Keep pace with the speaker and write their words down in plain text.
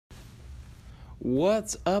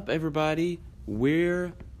What's up, everybody?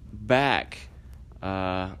 We're back.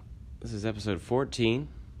 This is episode 14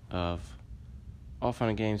 of All Fun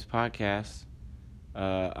and Games podcast.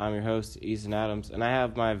 I'm your host, Ethan Adams, and I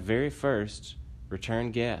have my very first return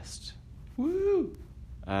guest. Woo!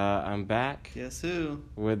 I'm back. Guess who?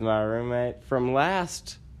 With my roommate from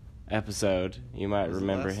last episode. You might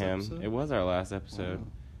remember him. Episode? It was our last episode.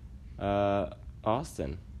 Wow.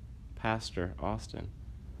 Austin. Pastor Austin.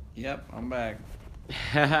 Yep, I'm back.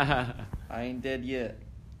 I ain't dead yet.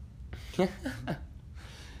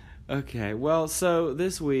 Okay, well, so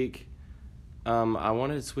this week, I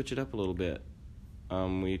wanted to switch it up a little bit.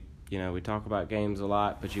 We talk about games a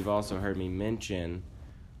lot, but you've also heard me mention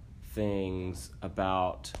things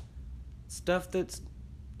about stuff that's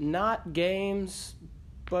not games,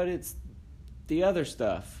 but it's the other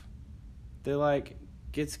stuff. They're like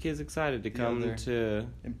gets kids excited to come to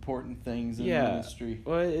important things in ministry.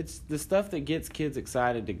 Well, it's the stuff that gets kids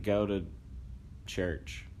excited to go to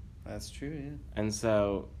church. That's true, yeah. And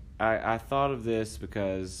so I thought of this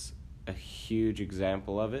because a huge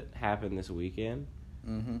example of it happened this weekend.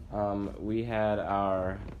 Mm-hmm. We had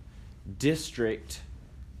our district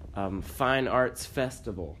fine arts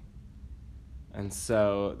festival. And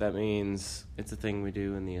so that means it's a thing we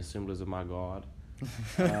do in the Assemblies of My God.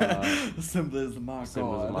 Assemblies of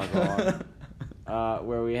My God.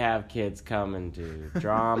 Where we have kids come and do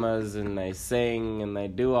dramas and they sing and they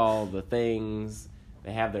do all the things.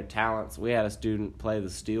 They have their talents. We had a student play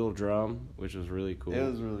the steel drum, which was really cool. It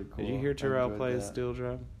was really cool. Did you hear Terrell play the steel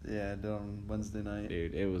drum? Yeah, I did on Wednesday night.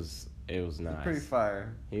 Dude, it was nice. Pretty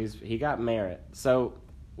fire. He got merit. So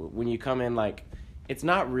when you come in, like, it's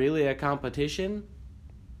not really a competition.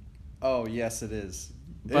 Oh, yes, it is.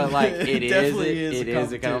 But like it is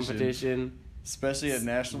a competition. competition. Especially at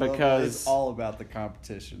national level, it's all about the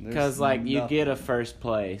competition. Because like you get a first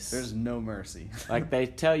place. There's no mercy. Like they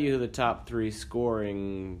tell you who the top 3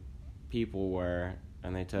 scoring people were,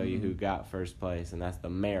 and they tell you who got first place, and that's the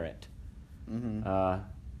merit. Mm-hmm.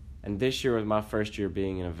 And this year was my first year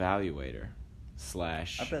being an evaluator / I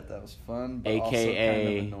bet that was fun, but AKA, also kind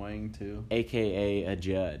of annoying too. AKA a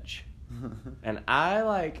judge. And I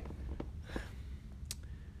like.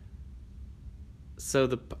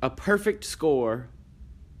 So a perfect score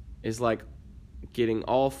is like getting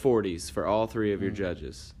all 40s for all 3 of your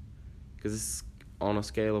judges, because it's on a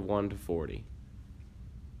scale of 1 to 40.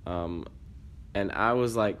 And I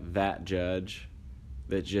was like that judge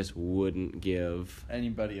that just wouldn't give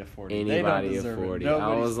anybody a 40. Anybody a 40.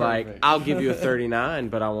 I was like, I'll give you a 39,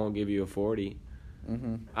 but I won't give you a 40.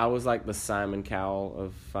 Mm-hmm. I was like the Simon Cowell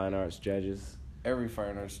of fine arts judges. Every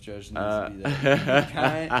fine arts judge needs to be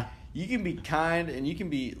that. You can be kind and you can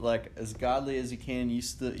be like as godly as you can. You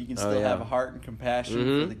can still have a heart and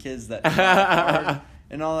compassion for the kids that try hard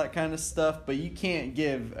and all that kind of stuff. But you can't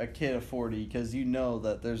give a kid a 40 because you know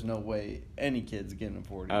that there's no way any kid's getting a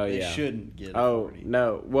 40. They shouldn't get a 40. Oh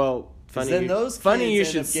no! Well, funny you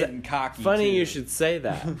should getting cocky. Funny too. You should say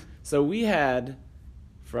that. So we had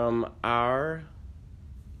from our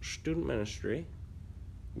student ministry,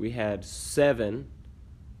 we had 7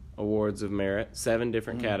 awards of merit, 7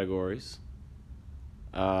 different categories,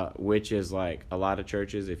 which is like a lot of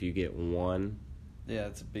churches. If you get 1, yeah,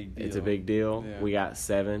 it's a big deal. It's a big deal. Yeah. We got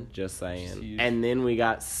 7, just saying, and then we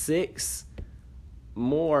got 6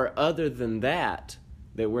 more other than that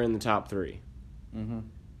were in the top 3,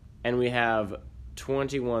 and we have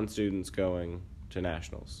 21 students going to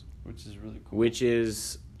nationals, which is really cool. Which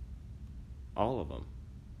is all of them.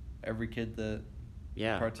 Every kid that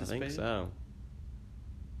participated? I think so.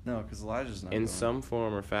 No, because Elijah's not in going. some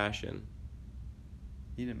form or fashion.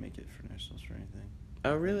 He didn't make it for nationals or anything.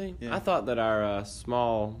 Oh, really? Yeah. I thought that our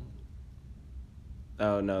small...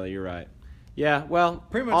 Oh, no, you're right. Yeah, well,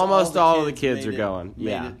 pretty much almost all of the kids are going.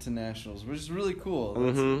 Made it to nationals, which is really cool.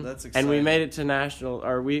 That's exciting. And we made it to national...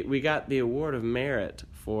 Or we got the award of merit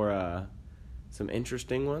for some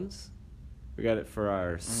interesting ones. We got it for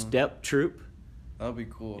our step troop. That'll be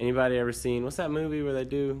cool. Anybody ever seen... What's that movie where they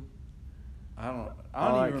do... I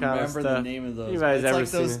don't even remember the name of those. Anybody's it's ever like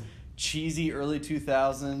seen those cheesy early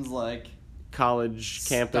 2000s like college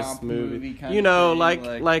campus movie kind you know, of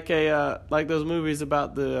thing, like those movies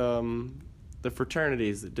about the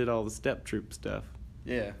fraternities that did all the step troop stuff.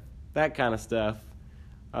 Yeah, that kind of stuff.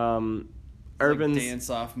 Urban like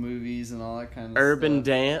dance-off movies and all that kind of urban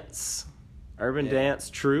stuff. Urban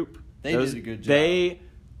dance troupe. They did a good job.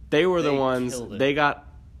 They were the ones. They got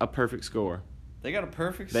a perfect score. They got a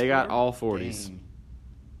perfect score? They got all 40s. Dang.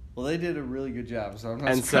 Well, they did a really good job, so I'm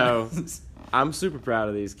not surprised. So, I'm super proud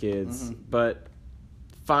of these kids. But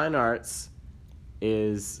fine arts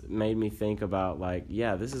is made me think about, like,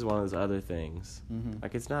 yeah, this is one of those other things. Mm-hmm.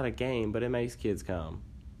 Like, it's not a game, but it makes kids come.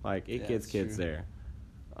 Like, it gets kids true. there.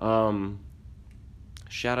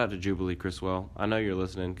 Shout out to Jubilee Criswell. I know you're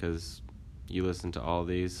listening because you listen to all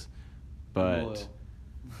these, but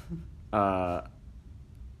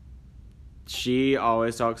she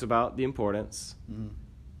always talks about the importance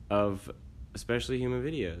of especially human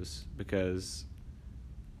videos because,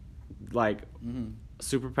 like,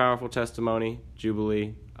 super powerful testimony,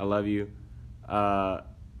 Jubilee, I love you. But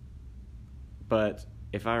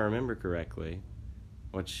if I remember correctly,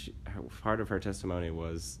 part of her testimony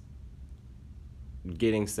was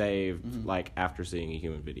getting saved like after seeing a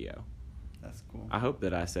human video. That's cool. I hope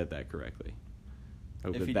that I said that correctly.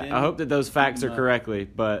 I hope that those facts are correctly,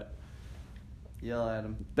 but yell at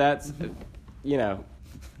him. That's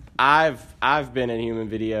I've been in human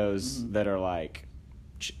videos that are like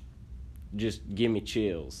just give me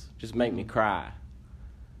chills, just make me cry.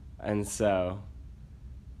 And so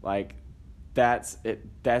like that's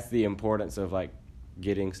the importance of like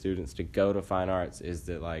getting students to go to fine arts is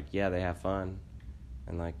that like yeah, they have fun.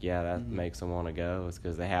 And, like, yeah, that makes them want to go. It's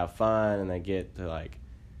because they have fun and they get to, like,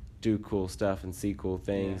 do cool stuff and see cool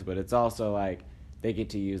things. Yeah. But it's also, like, they get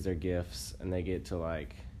to use their gifts and they get to,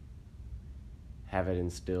 like, have it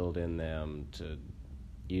instilled in them to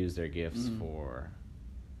use their gifts for,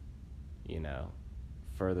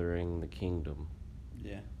 furthering the kingdom.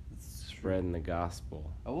 Yeah. Spreading the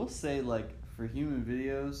gospel. I will say, like, for human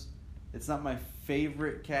videos, it's not my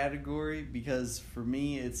favorite category because, for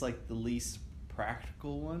me, it's, like, the least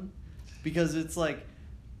practical one because it's like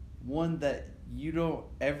one that you don't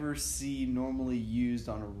ever see normally used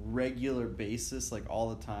on a regular basis like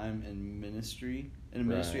all the time in ministry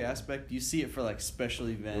aspect. You see it for like special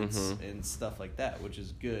events and stuff like that, which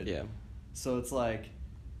is good. Yeah. So it's like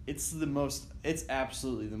it's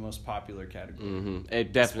absolutely the most popular category.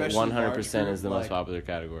 It definitely 100% is the most popular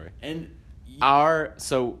category. And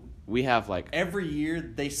so we have like every year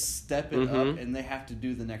they step it up and they have to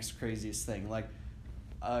do the next craziest thing. Like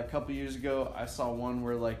a couple years ago, I saw one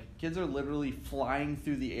where like kids are literally flying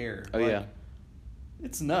through the air. Oh yeah,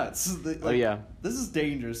 it's nuts. Yeah, this is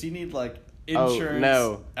dangerous. You need like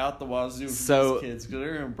insurance out the wazoo for these kids because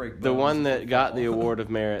they're gonna break bones. The one that got the award of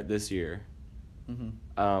merit this year,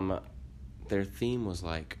 their theme was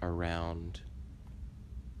like around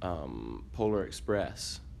Polar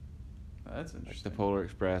Express. That's interesting. The Polar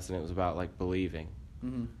Express, and it was about like believing.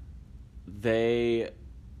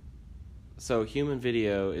 So human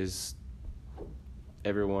video is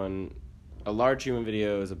a large human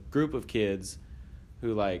video is a group of kids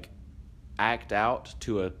who like act out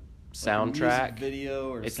to a soundtrack. Like a music video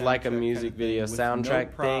or it's like a music video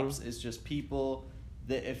soundtrack no props. Thing. It's just people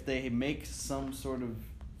that if they make some sort of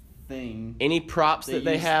thing. Any props that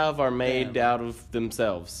they have are made out of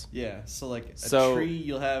themselves. Yeah, so like a tree,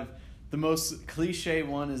 you'll have the most cliche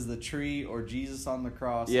one is the tree or Jesus on the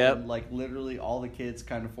cross. Yep. And like literally all the kids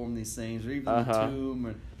kind of form these things, or even the tomb.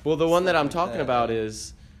 Or well, the one that I'm talking about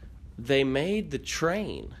is they made the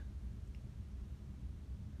train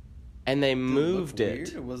and they moved it.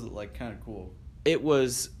 Weird, or was it like kind of cool? It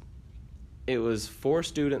was 4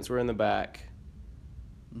 students were in the back,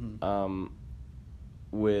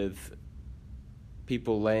 with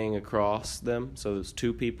people laying across them. So there's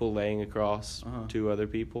 2 people laying across 2 other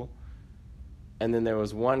people. And then there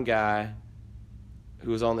was one guy who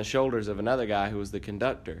was on the shoulders of another guy who was the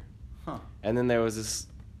conductor. And then there was this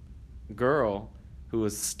girl who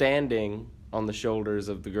was standing on the shoulders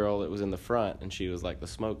of the girl that was in the front, and she was like the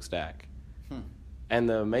smokestack. And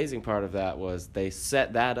the amazing part of that was they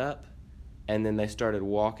set that up, and then they started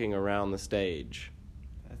walking around the stage.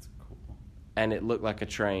 That's cool. And it looked like a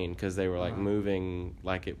train because they were like moving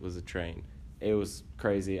like it was a train. It was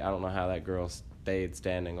crazy. I don't know how that girl stayed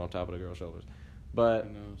standing on top of the girl's shoulders. But,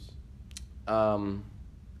 who knows?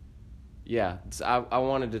 Yeah, so I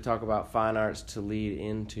wanted to talk about fine arts to lead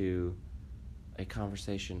into a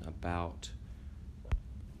conversation about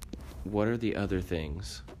what are the other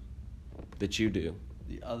things that you do.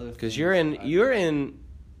 The other things. Because you're in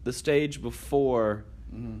the stage before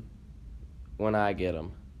when I get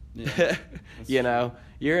them. Yeah,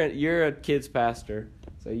 you're a kids pastor,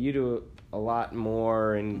 so you do a lot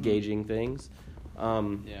more engaging things.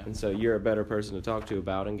 And so you're a better person to talk to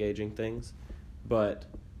about engaging things. But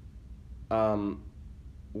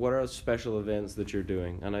what are special events that you're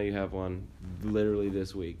doing? I know you have one literally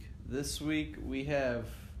this week. This week we have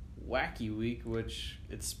Wacky Week, which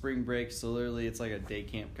it's spring break, so literally it's like a day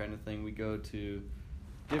camp kind of thing. We go to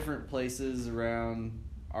different places around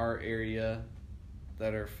our area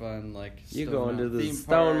that are fun, like you going to the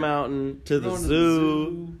Stone Mountain, to the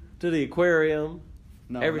zoo, to the aquarium.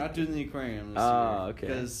 No, we're not doing the aquarium this year. Okay.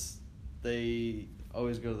 Because they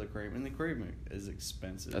always go to the aquarium, and the aquarium is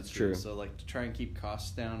expensive. That's too. true. So, like, to try and keep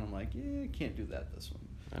costs down, I'm like, I can't do that this one.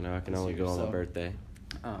 I know, I can only go on my birthday.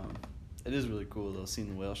 It is really cool, though, seeing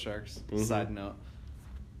the whale sharks. Mm-hmm. Side note,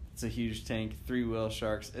 it's a huge tank, 3 whale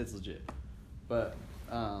sharks. It's legit. But,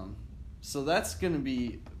 so that's going to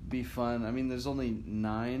be fun. I mean, there's only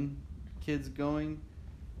 9 kids going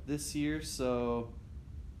this year, so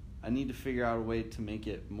I need to figure out a way to make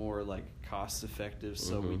it more, like, cost effective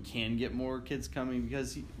so we can get more kids coming,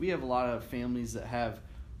 because we have a lot of families that have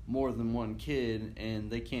more than one kid and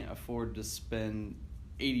they can't afford to spend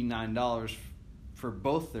 $89 for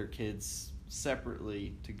both their kids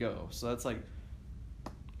separately to go. So that's like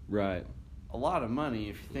right, a lot of money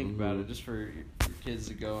if you think about it, just for your kids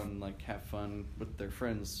to go and like have fun with their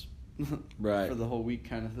friends right, for the whole week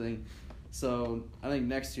kind of thing. So I think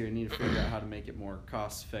next year I need to figure out how to make it more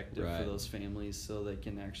cost effective for those families so they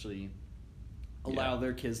can actually allow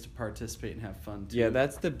their kids to participate and have fun too. Yeah,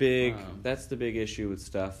 that's the big issue with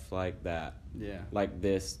stuff like that. Yeah. Like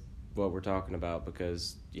this, what we're talking about,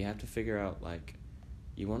 because you have to figure out, like,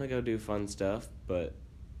 you want to go do fun stuff, but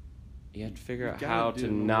you have to figure out how to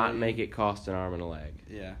not make it cost an arm and a leg.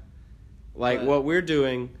 Yeah. Like what we're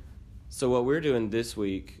doing this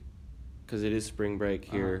week, because it is spring break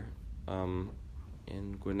here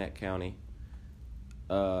in Gwinnett County,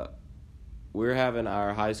 we're having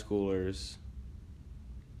our high schoolers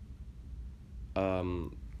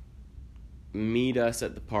meet us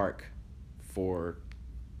at the park for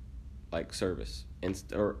like service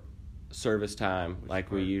or service time. Which like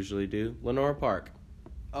park? We usually do Lenora Park.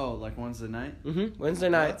 Oh, like Wednesday night? Wednesday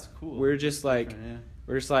night. That's cool. We're just like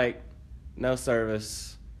no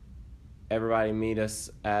service. Everybody meet us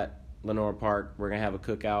at Lenora Park. We're gonna have a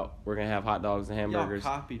cookout. We're gonna have hot dogs and hamburgers.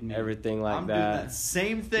 Y'all copied me. Everything like I'm that. doing that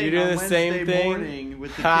same thing. You're doing on the Wednesday same thing morning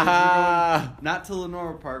with the kids. We're going, not to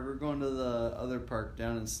Lenora Park. We're going to the other park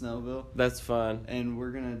down in Snellville. That's fun. And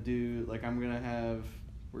we're gonna do we're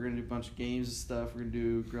gonna do a bunch of games and stuff. We're gonna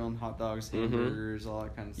do grilling hot dogs, hamburgers, all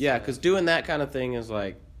that kind of stuff. Yeah, because doing that kind of thing is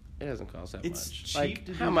like it doesn't cost that much. It's cheap like,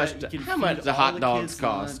 to do how much? How much do hot dogs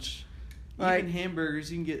cost? Lunch. Like, even hamburgers,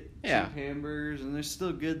 you can get cheap hamburgers, and they're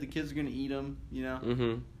still good. The kids are gonna eat them, you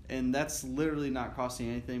know. And that's literally not costing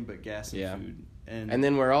anything but gas and food. And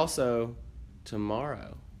then we're also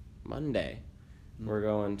tomorrow, Monday, we're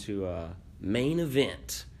going to Main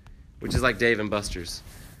Event, which is like Dave and Buster's.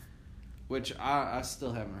 Which I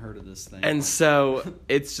still haven't heard of this thing. And so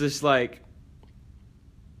it's just like,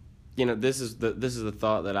 you know, this is the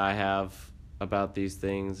thought that I have about these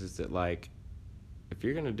things, is that like, if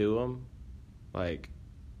you're gonna do them, like,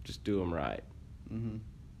 just do them right.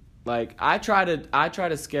 Like I try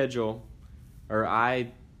to schedule, or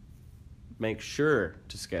I make sure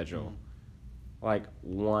to schedule, like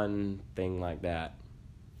one thing like that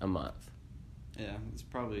a month. Yeah, it's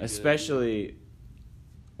probably especially good.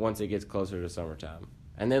 Once it gets closer to summertime,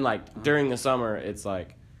 and then like during the summer, it's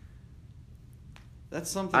like that's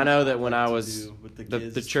something I know that when I was with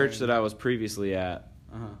the church that I was previously at,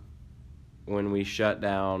 when we shut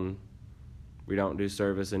down, we don't do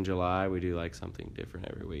service in July. We do like something different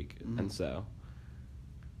every week, and so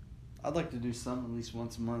I'd like to do some at least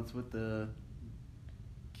once a month with the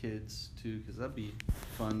kids too, because that'd be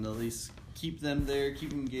fun to at least keep them there, keep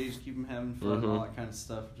them engaged, keep them having fun, all that kind of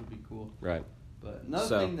stuff, which would be cool. Right. But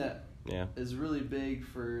another thing that is really big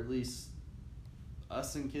for at least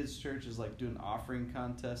us in kids' church is like doing offering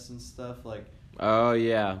contests and stuff. Like, oh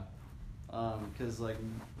yeah, because like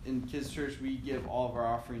in kids' church we give all of our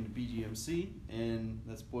offering to BGMC, and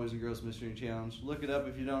that's Boys and Girls Missionary Challenge. Look it up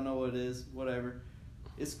if you don't know what it is. Whatever,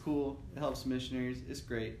 it's cool. It helps missionaries. It's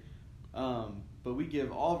great. But we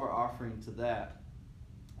give all of our offering to that,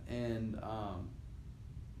 and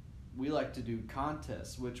we like to do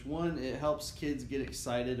contests, which one, it helps kids get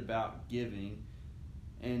excited about giving,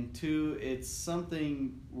 and two, it's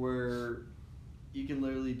something where you can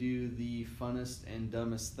literally do the funnest and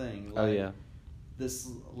dumbest thing. Like, this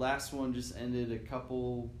last one just ended a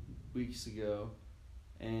couple weeks ago,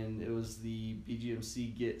 and it was the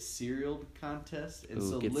BGMC Get Cereal contest, and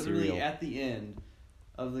so literally at the end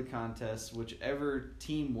of the contest, whichever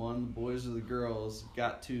team won, the boys or the girls,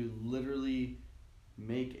 got to literally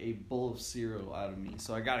make a bowl of cereal out of me.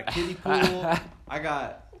 So I got a kiddie pool. I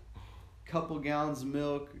got a couple gallons of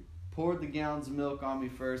milk, poured the gallons of milk on me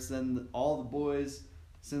first, then all the boys,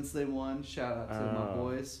 since they won, shout out to my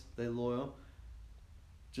boys, they loyal,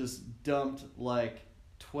 just dumped like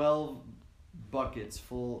 12 buckets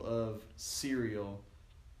full of cereal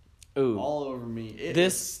all over me. It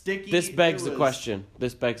was sticky. This begs the question.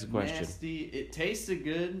 Nasty. It tasted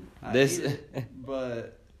good. I ate it,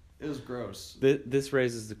 but it was gross. This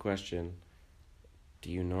raises the question. Do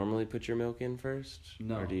you normally put your milk in first?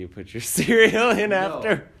 No. Or do you put your cereal in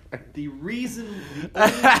after? The only reason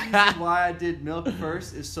why I did milk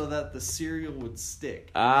first is so that the cereal would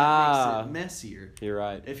stick. That makes it messier. You're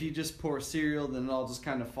right. If you just pour cereal, then it all just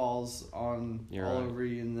kind of falls on over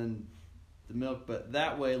you, and then the milk. But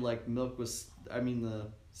that way, like, the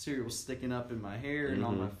cereal was sticking up in my hair and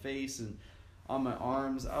on my face and on my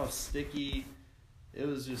arms. I was sticky. It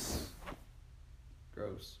was just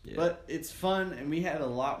gross. Yeah. But it's fun, and we had a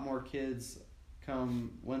lot more kids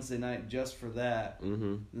come Wednesday night just for that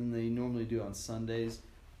than they normally do on Sundays.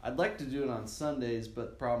 I'd like to do it on Sundays, but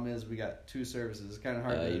the problem is we got 2 services. It's kind of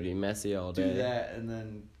hard to you'd be messy all day. Do that and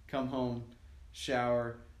then come home,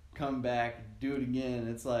 shower, come back, do it again.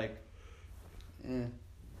 It's like,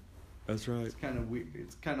 That's right. It's kind of weird.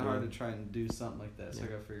 It's kind of hard to try and do something like that. So I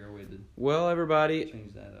got to figure out a way to everybody,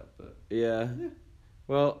 change that up. But yeah.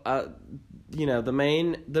 Well, the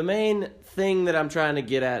main thing that I'm trying to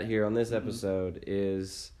get at here on this episode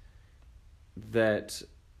is that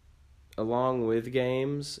along with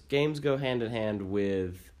games go hand in hand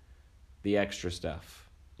with the extra stuff.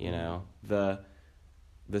 You know, the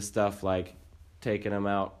stuff like taking them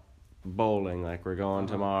out bowling, like we're going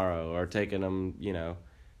tomorrow, or taking them,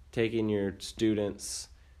 taking your students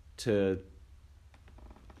to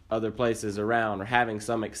other places around, or having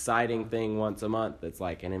some exciting thing once a month that's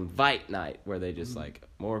like an invite night where they just like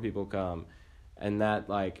more people come, and that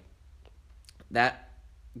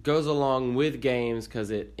goes along with games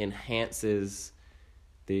because it enhances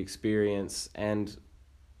the experience. And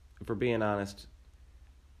if we're being honest,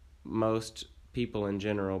 most people in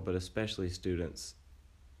general, but especially students,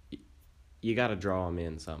 you got to draw them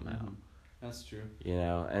in somehow. That's true.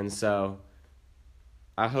 And so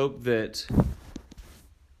I hope that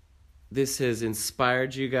this has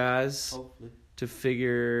inspired you guys to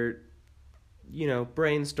figure,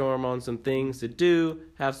 brainstorm on some things to do,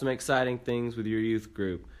 have some exciting things with your youth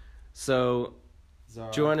group. So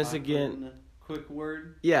join us again. Put in a quick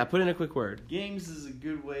word? Yeah, put in a quick word. Games is a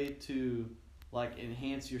good way to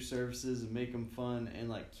enhance your services and make them fun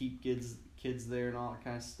and keep kids there and all that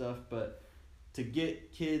kind of stuff. But to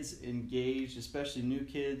get kids engaged, especially new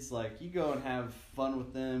kids, you go and have fun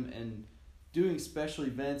with them, and doing special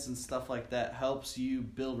events and stuff like that helps you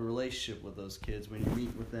build a relationship with those kids when you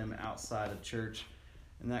meet with them outside of church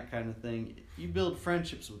and that kind of thing. You build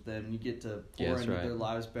friendships with them, and you get to pour into their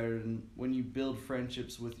lives better. And when you build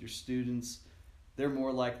friendships with your students, they're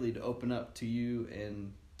more likely to open up to you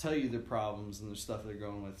and tell you their problems and the stuff they're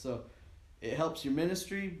going with. So it helps your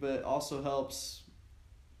ministry, but it also helps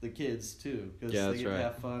the kids too, because they get to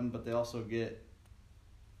have fun, but they also get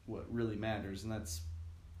what really matters, and that's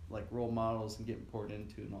role models and getting poured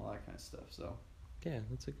into and all that kind of stuff. So yeah,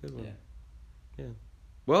 that's a good one. Yeah.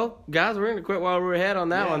 Well, guys, we're gonna quit while we're ahead on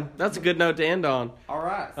that one. That's a good note to end on. All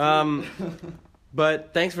right.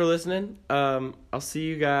 But thanks for listening. I'll see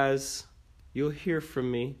you guys. You'll hear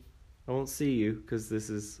from me. I won't see you because this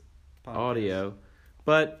is audio,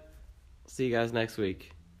 but I'll see you guys next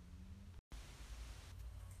week.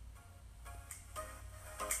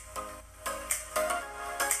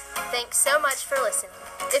 Thanks so much for listening.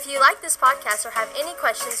 If you like this podcast or have any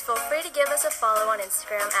questions, feel free to give us a follow on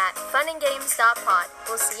Instagram at funandgames.pod.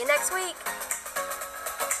 We'll see you next week.